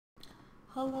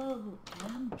Hello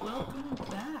and welcome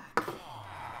back.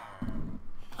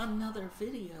 Another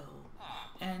video,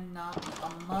 and not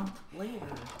a month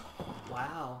later.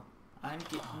 Wow, I'm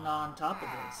getting on top of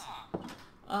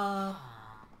this.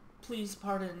 Please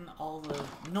pardon all the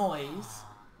noise.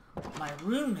 My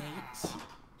roommates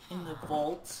in the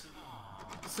vault,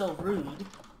 so rude,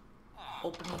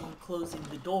 opening and closing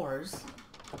the doors.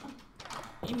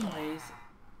 Anyways,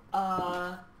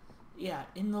 yeah,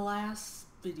 in the last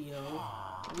video,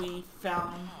 we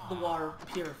found the water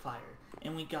purifier,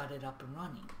 and we got it up and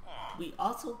running. We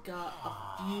also got a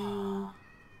few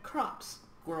crops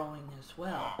growing as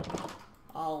well.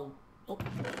 I'm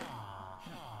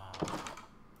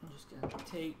just gonna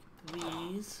take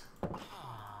these. Let's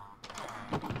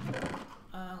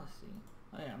see.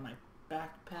 Oh yeah, my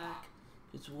backpack,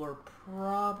 because we're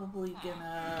probably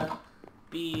gonna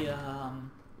be,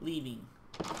 leaving.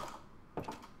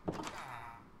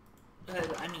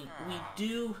 I mean,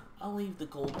 I'll leave the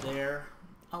gold there.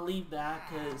 I'll leave that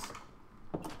because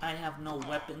I have no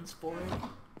weapons for it.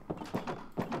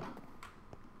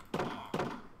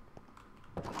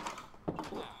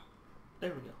 Oh,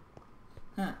 there we go.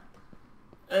 Huh.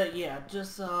 Yeah,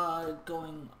 just,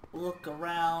 going look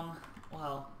around.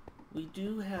 Well, we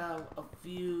do have a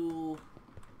few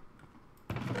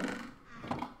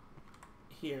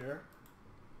here.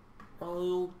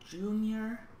 Royal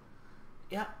Jr.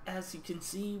 Yeah, as you can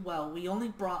see, well, we only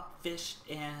brought fish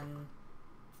and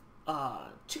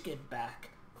chicken back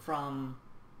from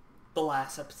the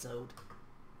last episode.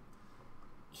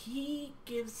 He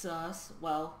gives us,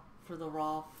 well, for the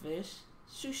raw fish,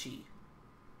 sushi.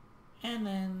 And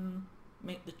then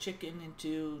make the chicken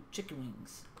into chicken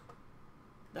wings.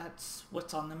 That's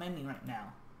what's on the menu right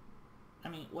now. I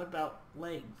mean, what about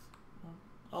legs?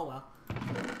 Oh well.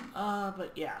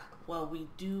 But yeah, well, we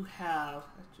do have,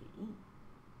 actually, ooh.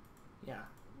 Yeah,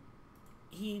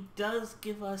 he does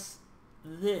give us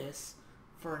this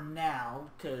for now,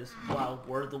 because, well,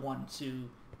 we're the ones who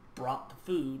brought the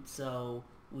food, so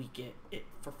we get it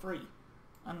for free.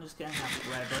 I'm just gonna have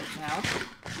bread right now.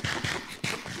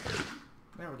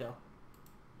 There we go.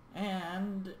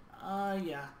 And,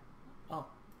 yeah. Oh,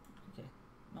 okay.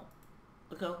 No.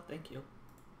 Oh, thank you.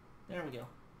 There we go.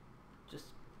 Just,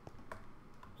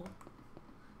 oh,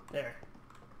 there.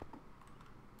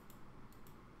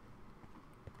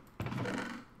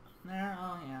 There,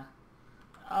 oh yeah.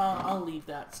 I'll leave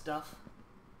that stuff.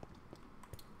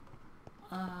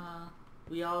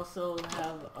 We also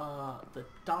have, the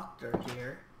doctor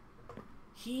here.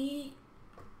 He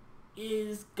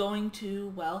is going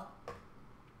to, well,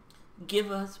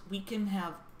 give us, we can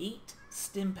have 8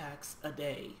 stim packs a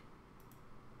day.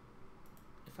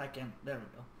 If I can, there we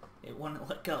go. It wouldn't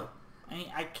let go. I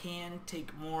mean, I can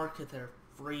take more because they're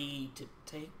free to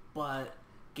take, but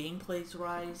gameplays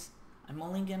wise, I'm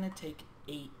only gonna take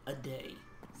 8 a day.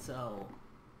 So,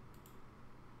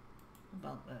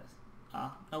 about this.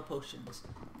 No potions.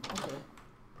 Okay.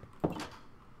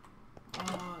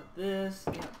 This,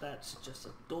 yeah, that's just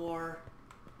a door.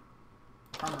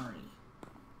 Armory.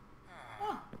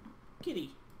 Ah,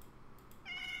 kitty.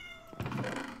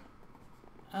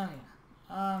 Oh yeah.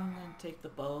 I'm gonna take the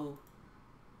bow.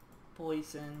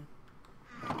 Poison.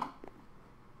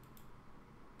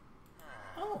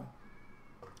 Oh.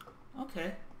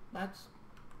 Okay, that's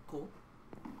cool.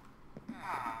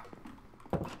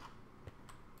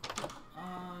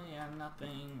 Yeah,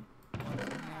 nothing. What's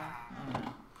in here?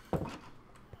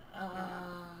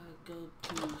 Go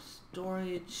to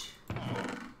storage.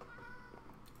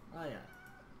 Oh yeah,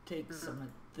 take some of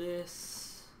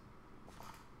this.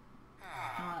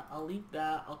 I'll leave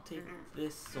that. I'll take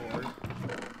this sword.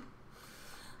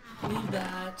 Leave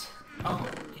that. Oh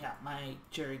yeah, my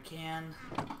jerry can.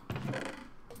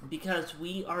 Because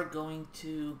we are going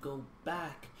to go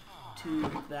back to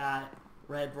that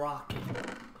red rocket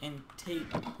and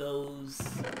take those,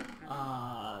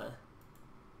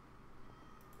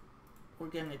 we're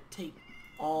gonna take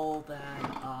all that,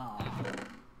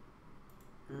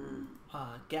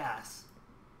 gas.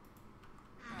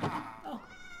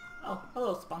 Oh,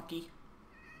 hello, Spunky.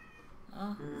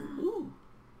 Ooh,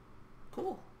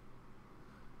 cool.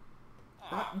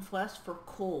 Rotten flesh for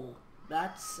coal.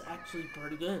 That's actually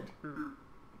pretty good.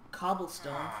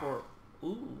 Cobblestone for,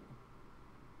 ooh.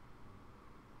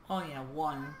 Oh yeah,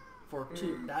 1 for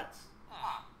 2. That's,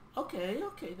 okay,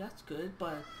 that's good.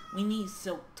 But we need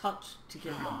silk touch to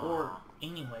get the ore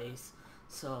anyways.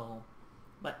 So,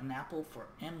 but an apple for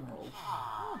emerald.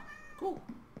 Oh, cool.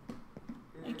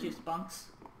 Thank you,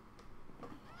 Spunks.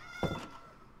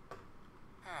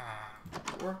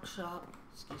 Workshop,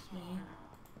 excuse me.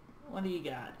 What do you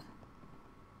got?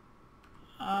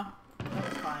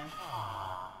 That's fine.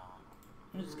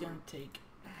 I'm just gonna take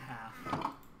half.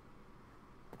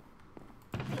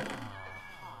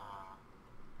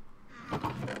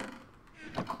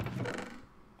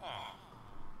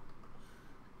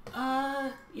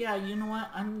 Yeah, you know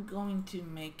what? I'm going to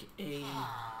make a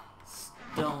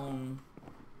stone.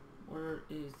 Where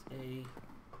is a...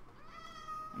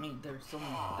 I mean, there's something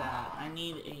like that. I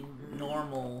need a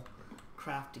normal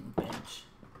crafting bench.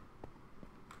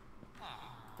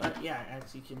 But yeah,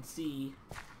 as you can see,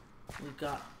 we've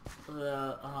got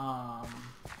the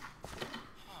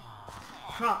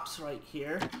crops right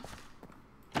here.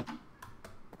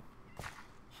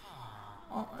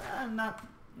 Well, not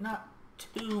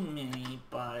too many,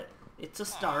 but it's a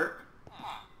start.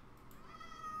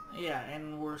 Yeah,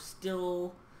 and we're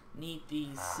still need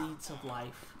these seeds of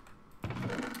life.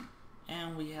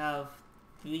 And we have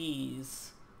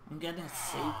these. I'm gonna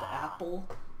save the apple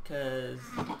because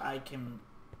I can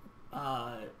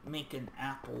make an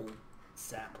apple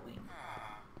sapling.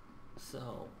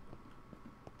 So,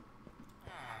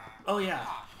 oh yeah.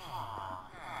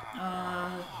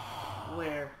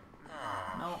 Where?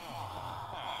 No.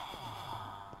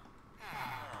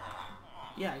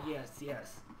 Yeah,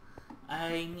 yes.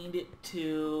 I need it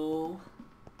to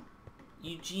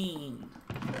Eugene.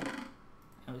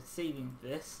 I was saving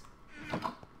this.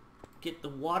 Get the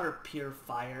water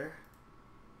purifier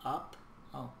up.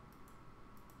 Oh.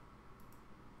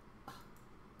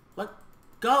 Let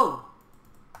go!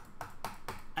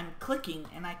 I'm clicking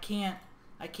and I can't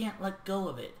let go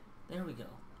of it. There we go.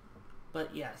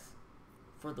 But yes,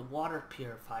 for the water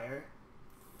purifier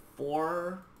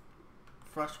for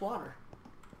fresh water.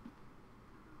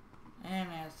 And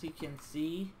as you can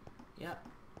see, yep,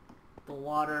 the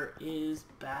water is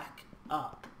back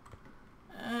up.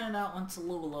 And that one's a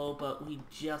little low, but we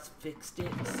just fixed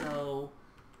it, so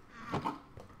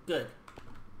good.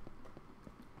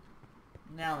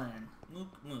 Now then,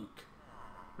 mook.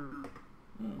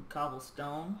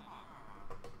 Cobblestone.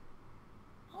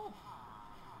 Oh.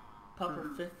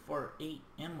 Puffer fifth for 8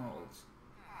 emeralds.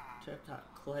 Terracotta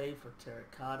clay for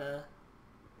terracotta.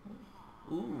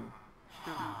 Ooh.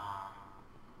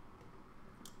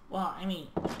 Well, I mean,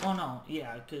 oh no,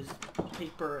 yeah, because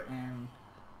paper and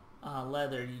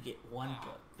leather you get 1,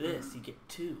 but this you get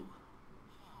 2.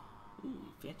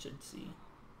 Ooh, efficiency.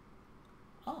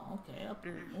 Oh, okay, up.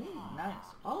 Ooh, nice.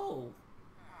 Oh.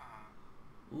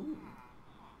 Ooh.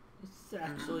 This is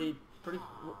actually pretty...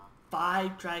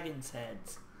 5 dragon's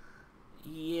heads.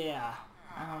 Yeah.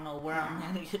 I don't know where I'm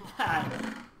gonna get that.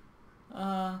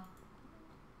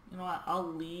 You know what?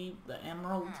 I'll leave the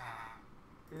emerald.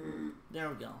 There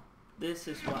we go. This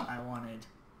is what I wanted.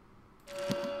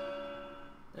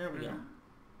 There we go.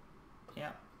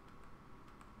 Yep.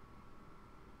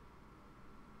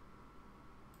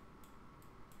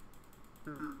 I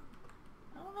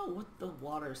don't know what the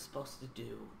water is supposed to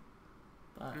do,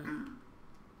 but...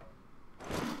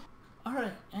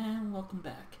 Alright, and welcome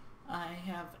back. I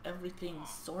have everything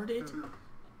sorted,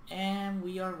 and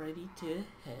we are ready to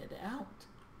head out.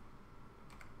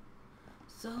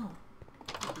 So,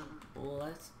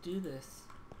 let's do this.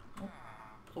 Oh,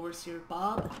 overseer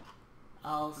Bob,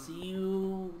 I'll see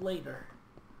you later.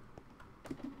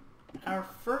 Our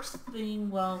first thing,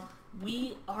 well,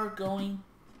 we are going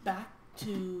back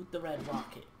to the Red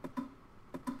Rocket.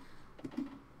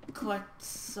 Collect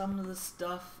some of the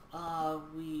stuff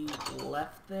we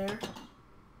left there.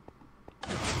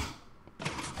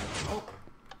 Oh,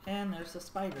 and there's a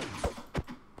spider.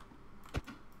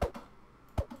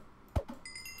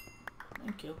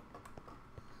 Thank you.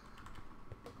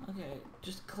 Okay,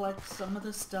 just collect some of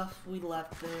the stuff we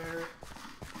left there,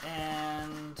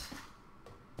 and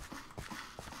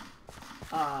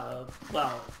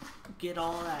well, get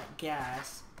all that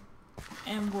gas,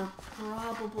 and we're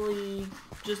probably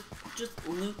just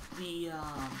loot the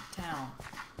town.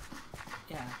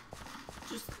 Yeah,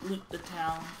 just loot the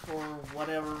town for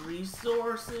whatever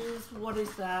resources. What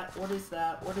is that? What is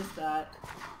that? What is that?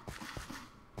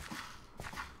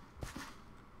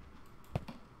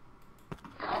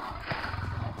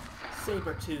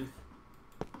 Saber-tooth.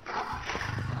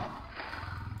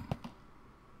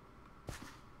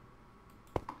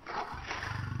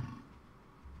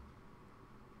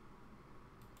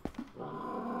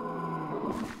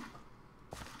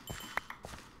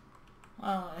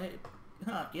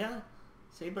 Well, yeah,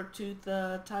 saber-tooth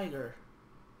tiger.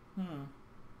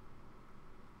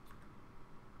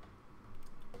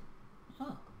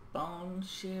 Oh, bone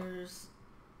shears.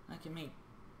 I can make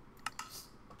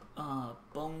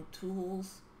bone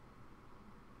tools.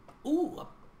 Ooh, a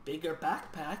bigger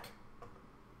backpack.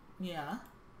 Yeah.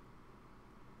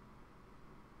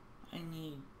 I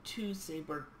need 2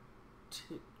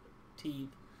 saber-tooth.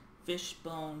 teeth,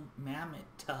 fishbone,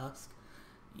 mammoth tusk.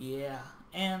 Yeah,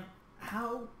 and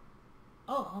how...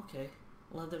 Oh, okay.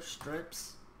 Leather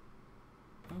strips.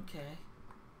 Okay.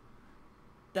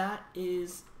 That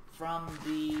is from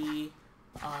the,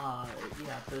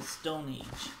 yeah, the Stone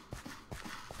Age.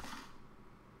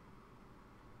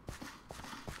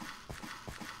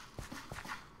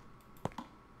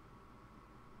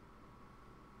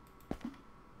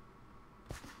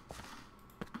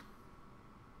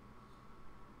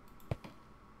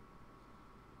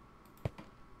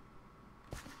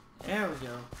 There we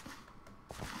go.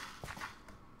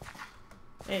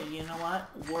 Hey, you know what?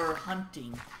 We're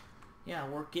hunting. Yeah,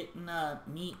 we're getting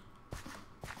meat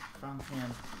from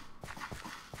him.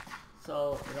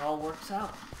 So it all works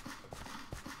out.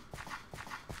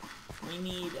 We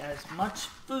need as much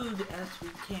food as we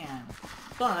can.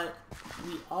 But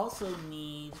we also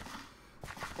need,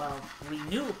 well,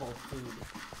 renewable food.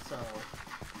 So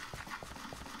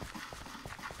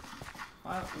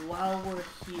while we're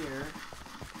here,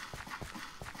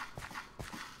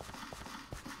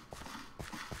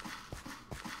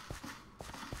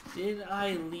 did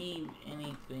I leave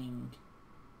anything?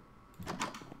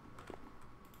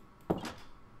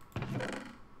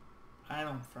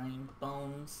 Item frame,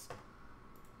 bones.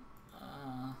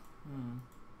 I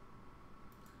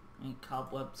mean,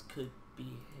 cobwebs could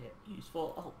be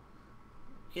useful. Oh,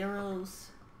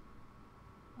 arrows.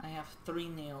 I have 3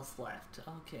 nails left.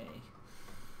 Okay.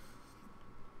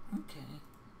 Okay.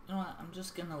 You know what? I'm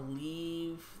just gonna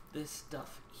leave this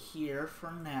stuff here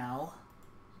for now.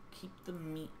 Keep the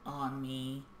meat on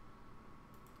me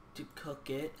to cook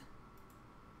it.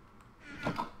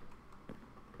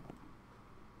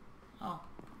 Oh,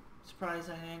 surprised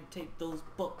I didn't take those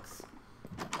books.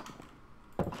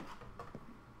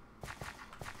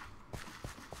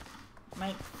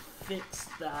 Might fix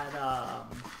that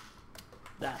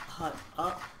that hut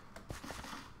up.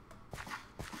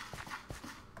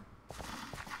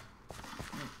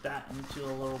 Make that into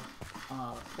a little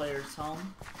player's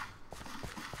home.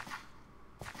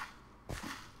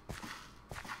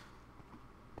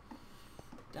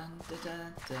 Dun, da, da,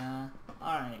 da.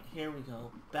 Alright, here we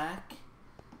go. Back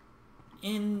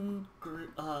in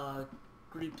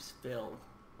Greepsville.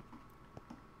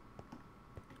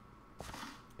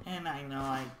 And I know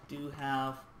I do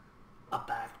have a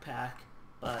backpack,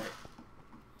 but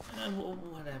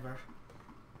whatever.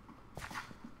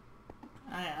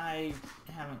 I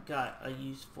haven't got a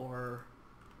use for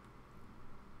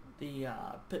the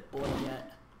Pip-Boy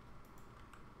yet.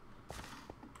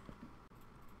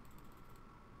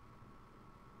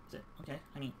 Is it? Okay,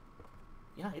 I mean,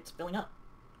 yeah, it's filling up.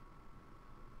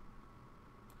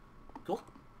 Cool.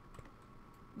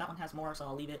 That one has more, so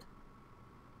I'll leave it.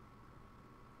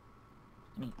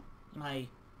 I mean, my...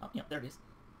 Oh, yeah, there it is.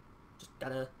 Just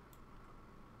got a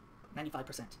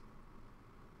 95%.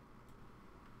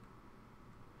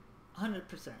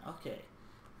 100%, okay.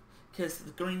 Because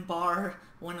the green bar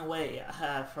went away.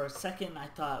 For a second, I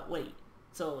thought, wait,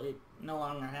 so it no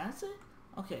longer has it?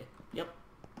 Okay, yep.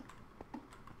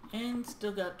 And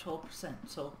still got 12%,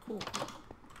 so cool.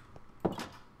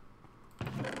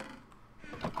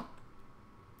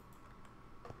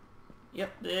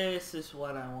 Yep, this is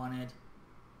what I wanted.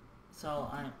 So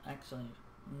I'm actually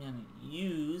gonna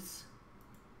use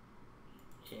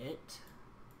it.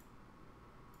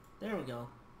 There we go.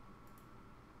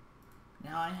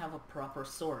 Now I have a proper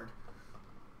sword.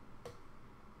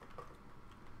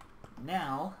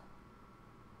 Now,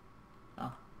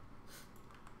 oh,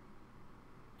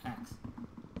 axe.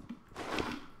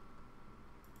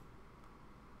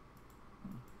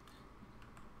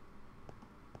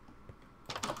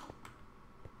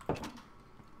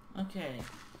 Okay,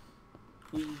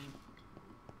 we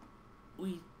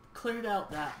cleared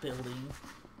out that building.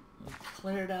 We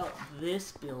cleared out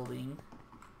this building.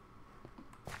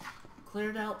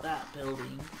 Cleared out that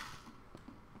building.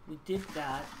 We did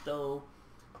that, though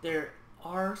there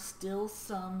are still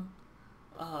some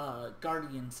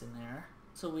guardians in there,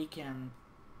 so we can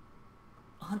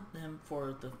hunt them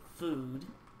for the food,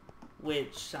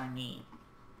 which, I mean,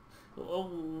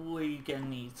 we're gonna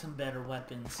need some better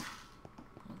weapons.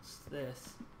 What's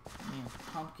this? I mean,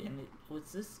 pumpkin.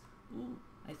 What's this? Ooh,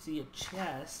 I see a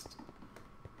chest.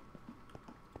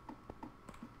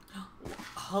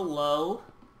 Hello?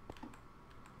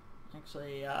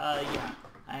 Actually, yeah,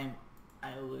 I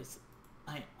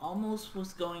almost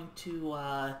was going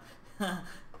to,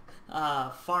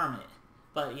 farm it,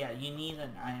 but yeah, you need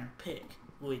an iron pick,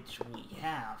 which we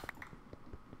have.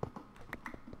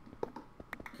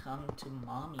 Come to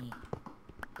mommy.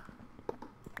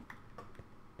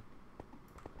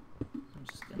 I'm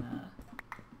just gonna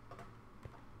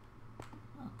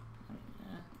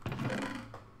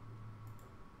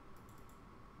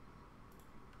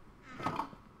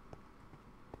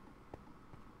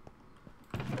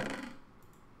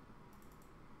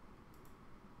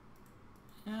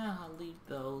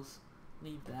those.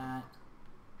 Leave that.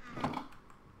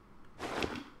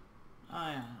 Oh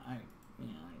yeah, I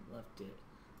left it.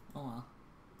 Oh well.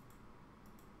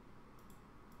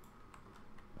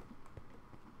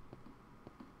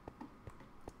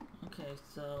 Okay,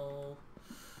 so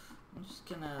I'm just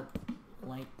gonna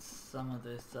light some of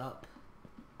this up.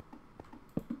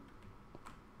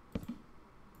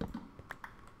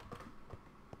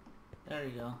 There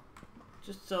you go.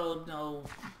 Just so no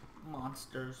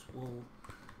monsters will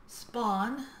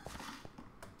spawn.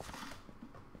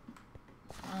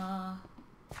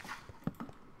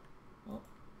 Well,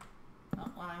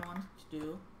 not what I wanted to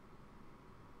do.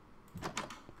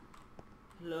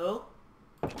 Hello?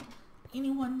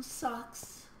 Anyone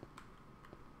sucks?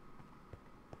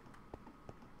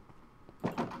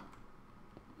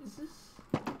 Is this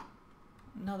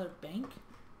another bank?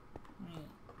 I mean,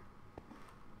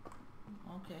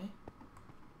 okay.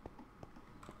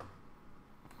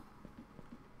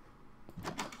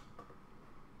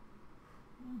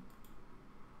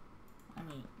 I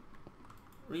mean,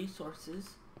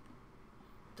 resources.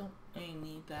 Don't really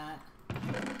need that.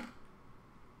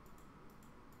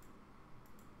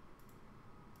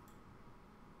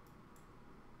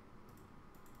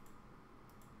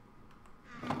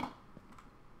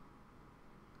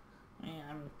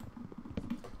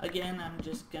 Again, I'm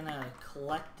just gonna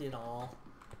collect it all.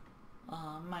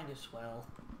 Might as well.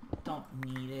 Don't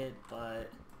need it, but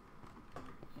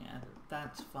yeah,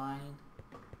 that's fine.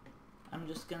 I'm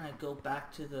just gonna go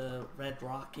back to the red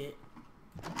rocket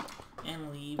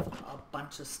and leave a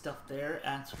bunch of stuff there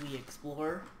as we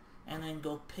explore, and then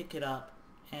go pick it up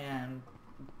and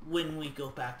when we go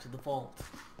back to the vault.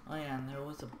 Oh yeah, and there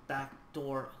was a back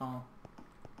door. Oh,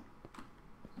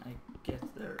 I guess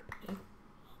there is.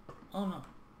 Oh no.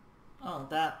 Oh,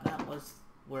 that was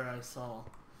where I saw.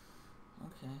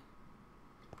 Okay.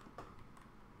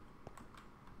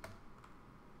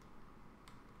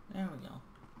 There we go.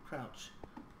 Crouch.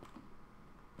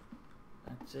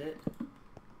 That's it.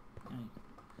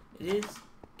 It is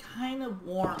kind of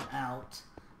warm out.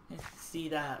 You can see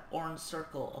that orange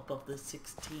circle above the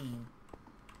 16.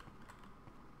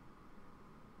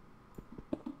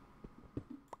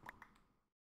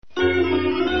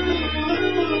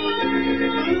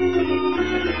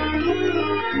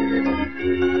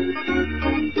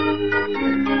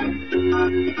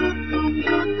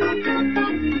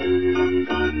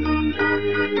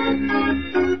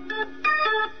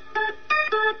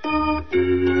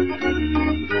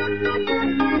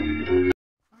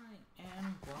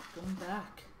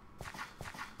 Back.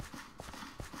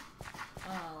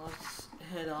 Let's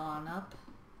head on up.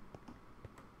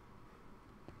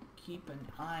 Keep an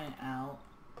eye out.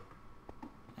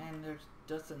 And there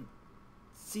doesn't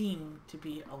seem to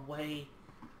be a way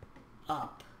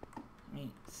up. I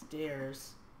mean,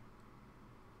 stairs.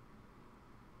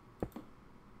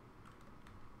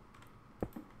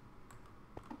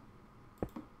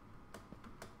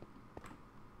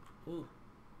 Ooh.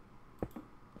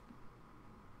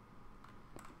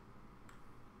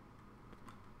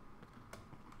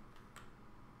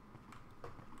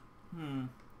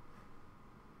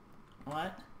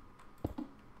 What?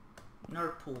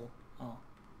 Nerd pool. Oh.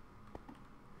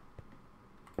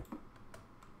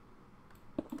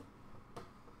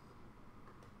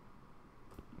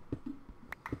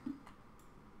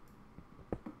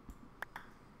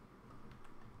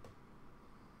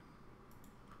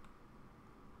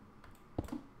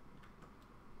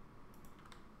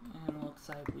 And looks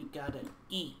like we gotta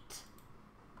eat.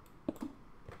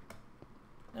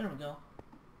 There we go.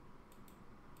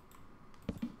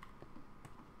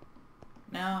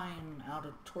 Now I'm out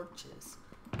of torches.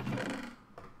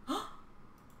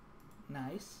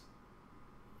 Nice.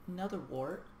 Another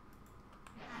wart.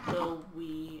 So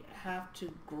we have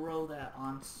to grow that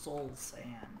on soul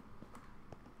sand.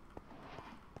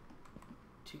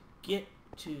 To get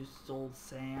to soul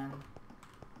sand,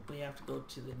 we have to go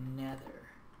to the nether.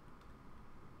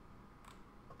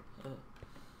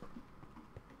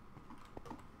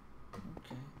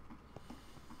 Okay.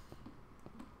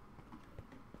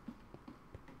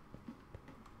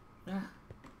 Ah,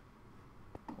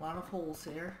 a lot of holes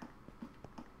here.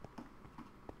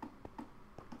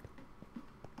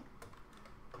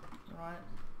 Right.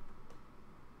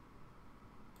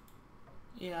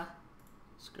 Yeah,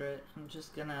 screw it. I'm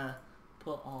just gonna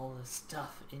put all this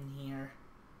stuff in here.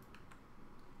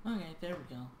 Okay, there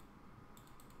we go.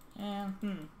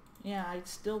 And, yeah, I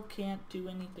still can't do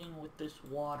anything with this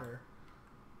water.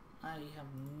 I have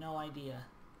no idea.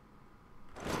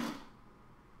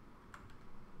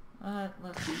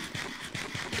 Let's see.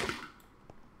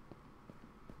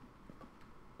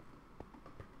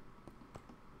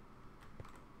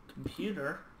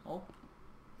 computer. Oh.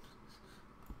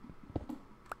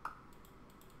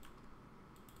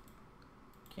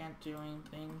 Can't do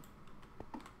anything.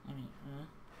 I mean,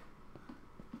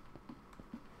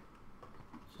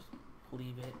 just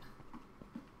leave it.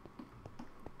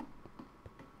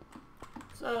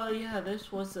 So yeah,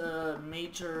 this was a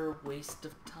major waste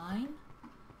of time,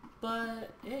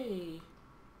 but hey,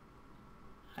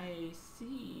 I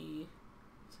see.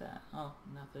 What's that? Oh,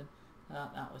 nothing.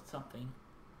 That was something.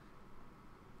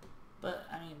 But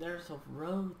I mean, there's a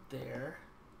road there,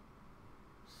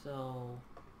 so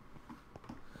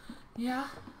yeah.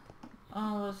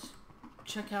 Let's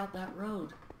check out that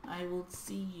road. I will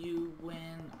see you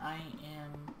when I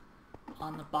am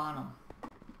on the bottom.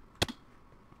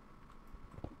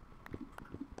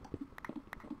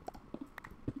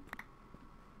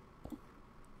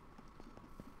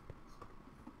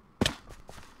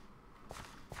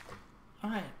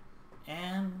 Alright,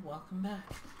 and welcome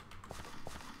back.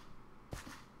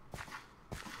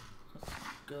 Let's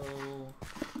go.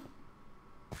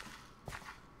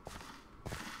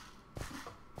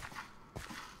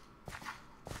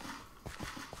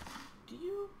 Do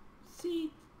you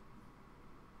see?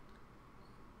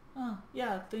 Oh,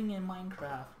 yeah, thing in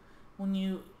Minecraft. When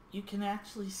you can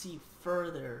actually see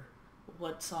further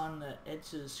what's on the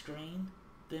edge of the screen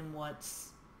than what's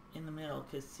in the middle,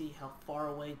 because see how far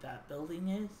away that building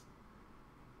is?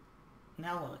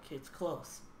 Now look, it's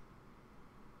close.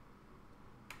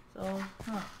 So,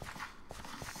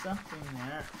 something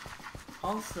there.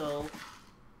 Also,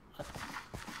 a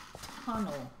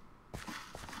tunnel.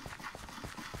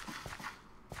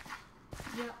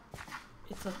 Yeah,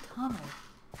 it's a tunnel.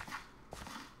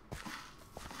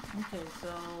 Okay,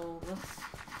 so let's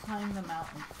climb the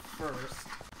mountain first.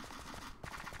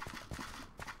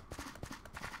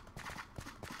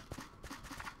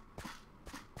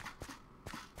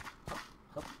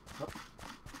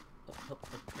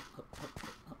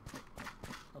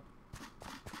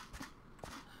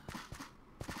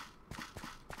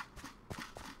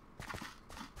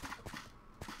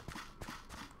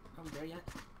 Are we there yet?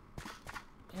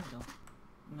 There we go.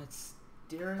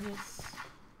 Mysterious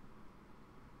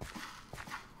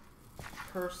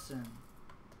person.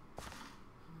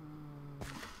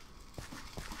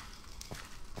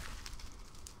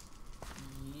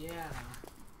 Yeah.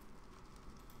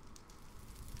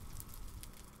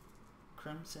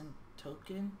 Crimson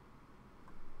token?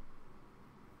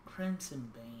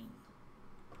 Crimson Bane.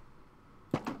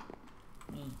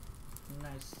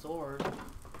 Nice sword.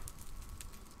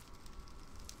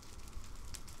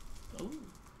 Ooh,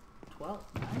 12,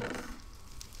 nice.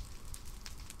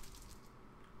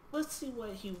 Let's see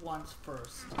what he wants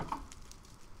first.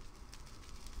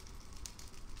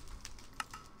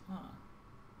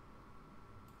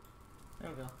 There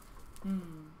we go.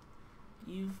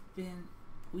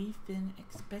 We've been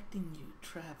expecting you,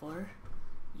 traveler.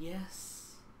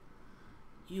 Yes.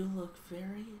 You look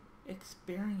very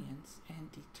experienced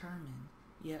and determined,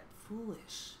 yet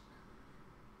foolish.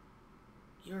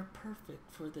 You're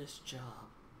perfect for this job.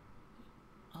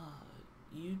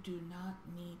 You do not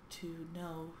need to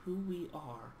know who we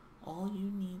are. All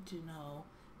you need to know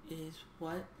is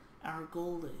what our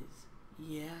goal is.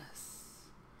 Yes.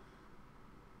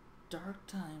 Dark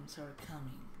times are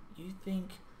coming. You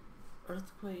think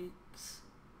earthquakes,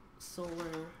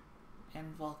 solar,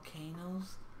 and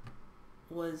volcanoes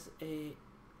was a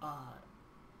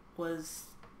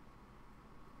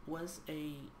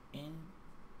end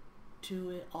to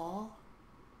it all?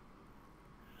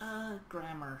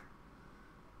 Grammar.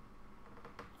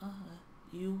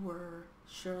 You were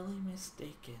surely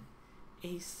mistaken.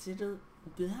 A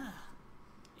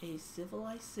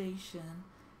civilization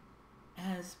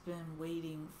has been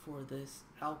waiting for this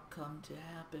outcome to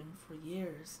happen for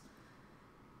years,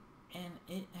 and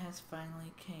it has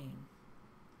finally came.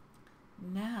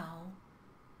 Now,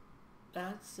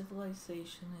 that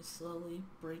civilization is slowly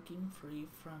breaking free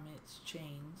from its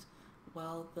chains,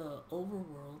 while the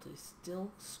overworld is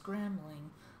still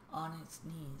scrambling on its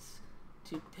knees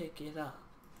to pick it up.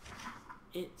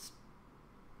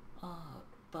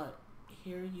 But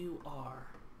here you are.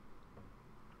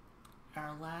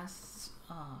 Our last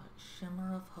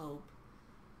shimmer of hope,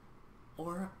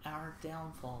 or our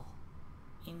downfall.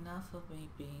 Enough of me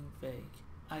being vague.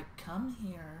 I come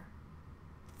here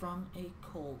from a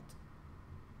cult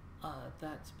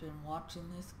that's been watching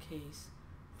this case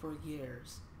for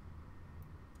years,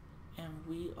 and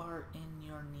we are in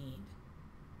your need.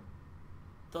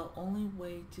 The only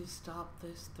way to stop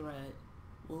this threat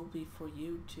will be for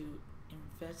you to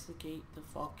investigate the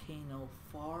volcano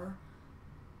far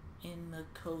in the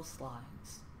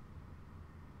coastlines.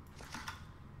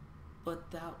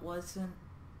 But that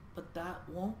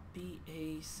won't be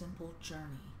a simple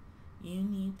journey. You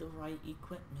need the right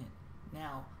equipment.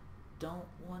 Now, don't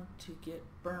want to get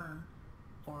burned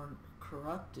or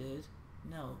corrupted.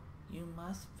 No, you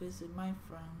must visit my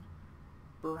friend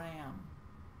Branham.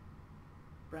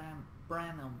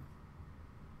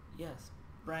 Yes,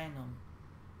 Branham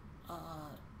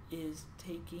is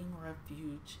taking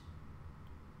refuge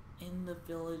in the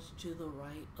village to the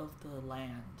right of the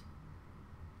land.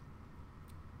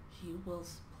 He will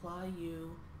supply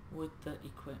you with the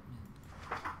equipment.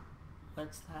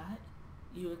 What's that?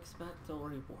 You expect a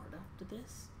reward after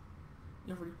this?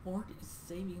 Your reward is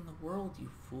saving the world, you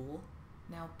fool.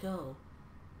 Now go.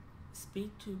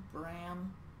 Speak to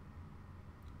Bram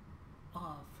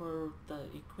for the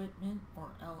equipment,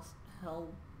 or else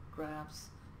hell grabs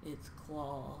its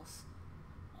claws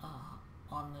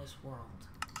on this world.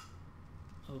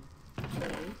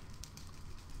 Okay.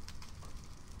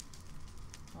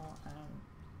 Well,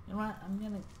 you know what? I'm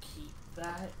gonna keep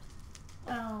that.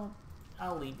 Well,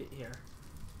 I'll leave it here.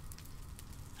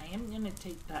 I am gonna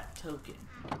take that token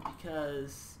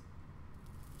because,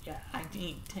 yeah, I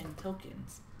need 10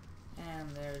 tokens.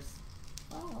 And there's,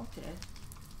 oh, okay.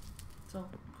 So,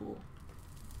 cool.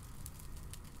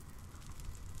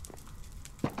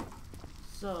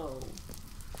 So,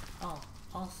 oh,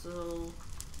 also,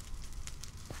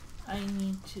 I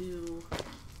need to,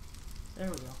 there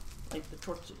we go, like the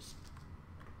torches.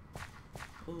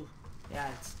 Ooh, yeah,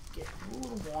 it's getting a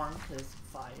little warm because of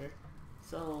fire.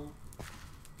 So,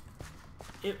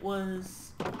 it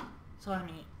was, so I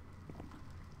mean,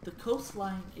 the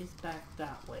coastline is back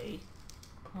that way.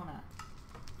 Hold on.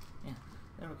 Yeah,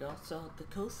 there we go. So the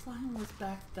coastline was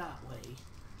back that way.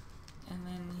 And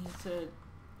then he said,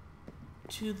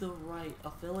 to the right, a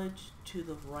village to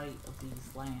the right of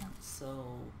these lands.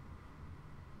 So,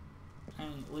 I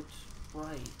mean, which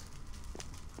right?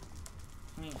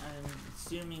 I mean, I'm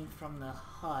assuming from the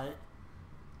hut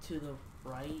to the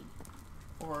right,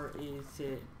 or is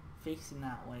it facing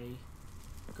that way,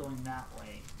 going that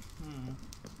way?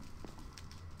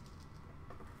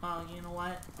 Well, you know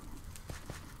what?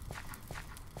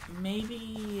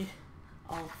 Maybe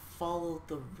I'll follow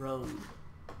the road.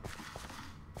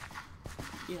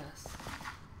 Yes.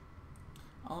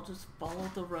 I'll just follow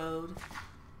the road.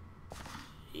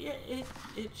 Yeah,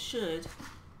 it should.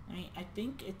 I mean, I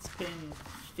think it's been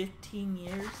 15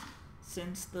 years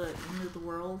since the end of the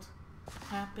world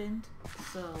happened,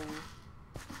 so...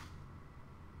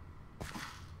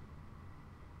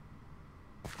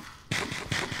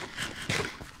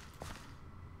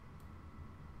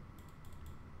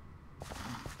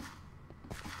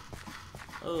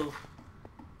 Oh,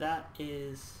 that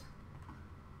is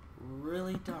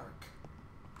really dark.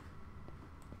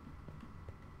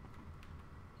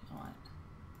 You know what?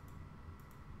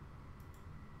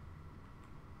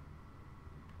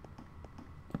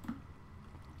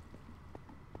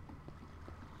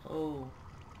 Oh.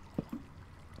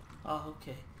 Oh,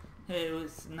 okay. It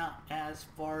was not as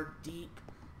far deep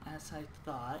as I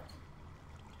thought.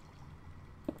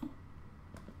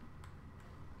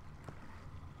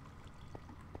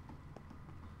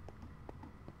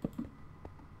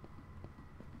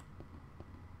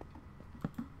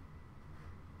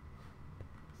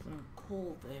 Some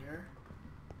coal there.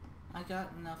 I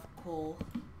got enough coal.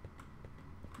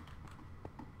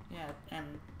 Yeah,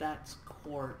 and that's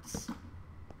quartz.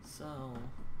 So,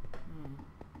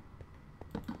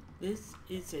 this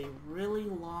is a really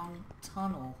long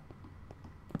tunnel.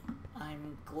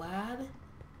 I'm glad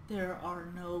there are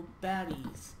no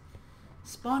baddies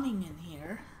spawning in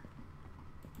here.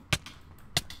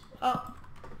 Oh,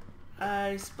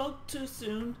 I spoke too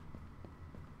soon.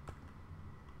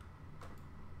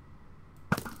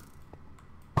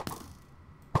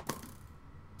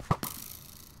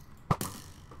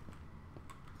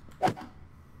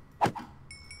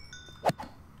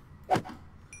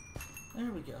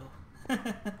 There we go.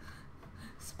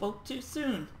 Spoke too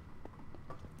soon.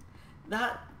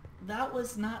 That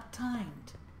was not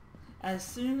timed. As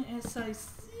soon as I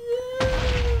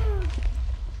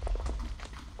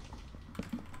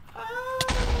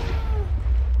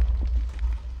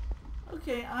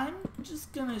Okay, I'm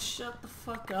just gonna shut the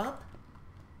fuck up.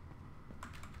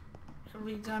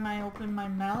 Every time I open my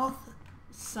mouth,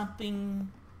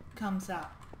 something comes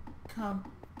out.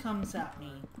 Comes at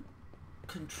me.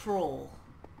 Control.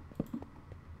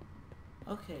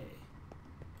 Okay.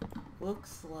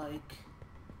 Looks like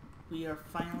we are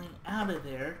finally out of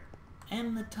there,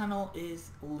 and the tunnel is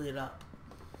lit up.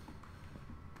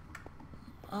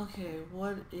 Okay,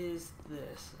 what is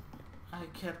this? I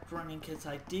kept running because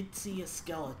I did see a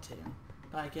skeleton,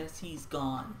 but I guess he's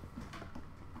gone.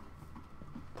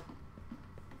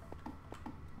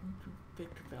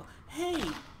 Hey,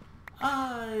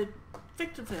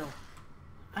 Victorville.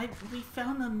 We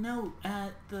found a note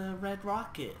at the Red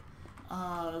Rocket.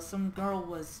 Some girl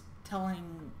was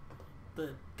telling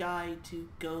the guy to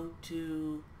go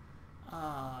to,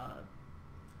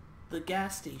 the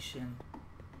gas station.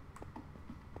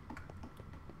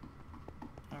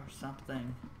 Or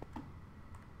something.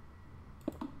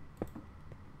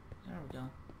 There we go.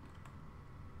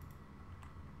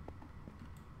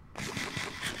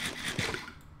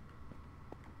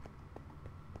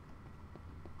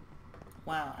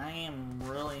 Wow, I am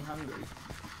really hungry.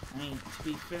 I mean, to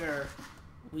be fair,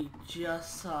 we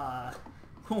just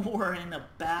were in a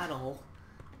battle,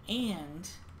 and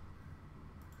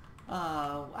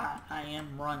I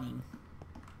am running.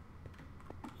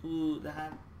 Ooh,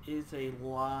 that is a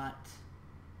lot.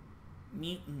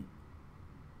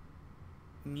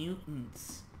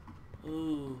 Mutants.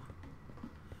 Ooh,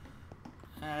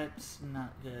 that's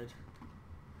not good.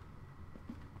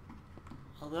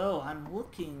 Although I'm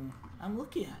looking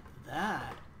at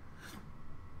that.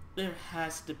 There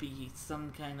has to be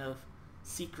some kind of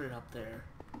secret up there.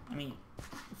 I mean,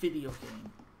 video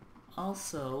game.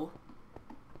 Also,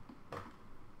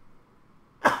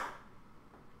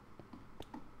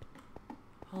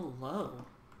 hello.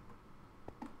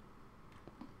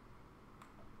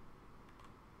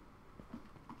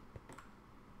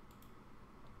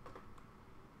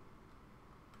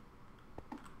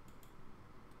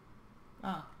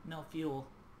 Ah, no fuel.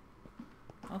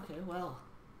 Okay, well,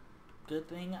 good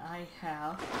thing I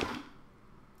have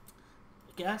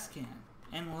a gas can.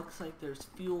 And looks like there's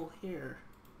fuel here.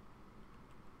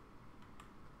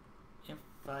 If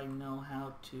I know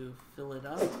how to fill it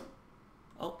up.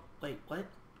 Oh, wait, what?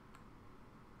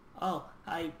 Oh,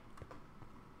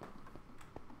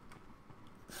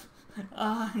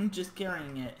 I'm just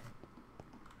carrying it.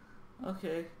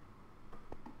 Okay.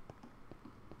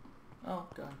 Oh,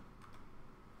 God.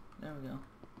 There we go.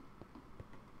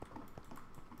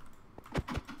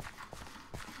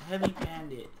 Heavy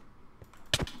Bandit.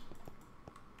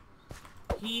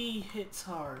 He hits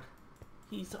hard.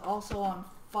 He's also on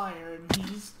fire, and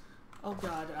he's... Oh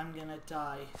God, I'm gonna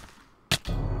die.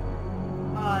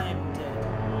 I'm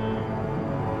dead.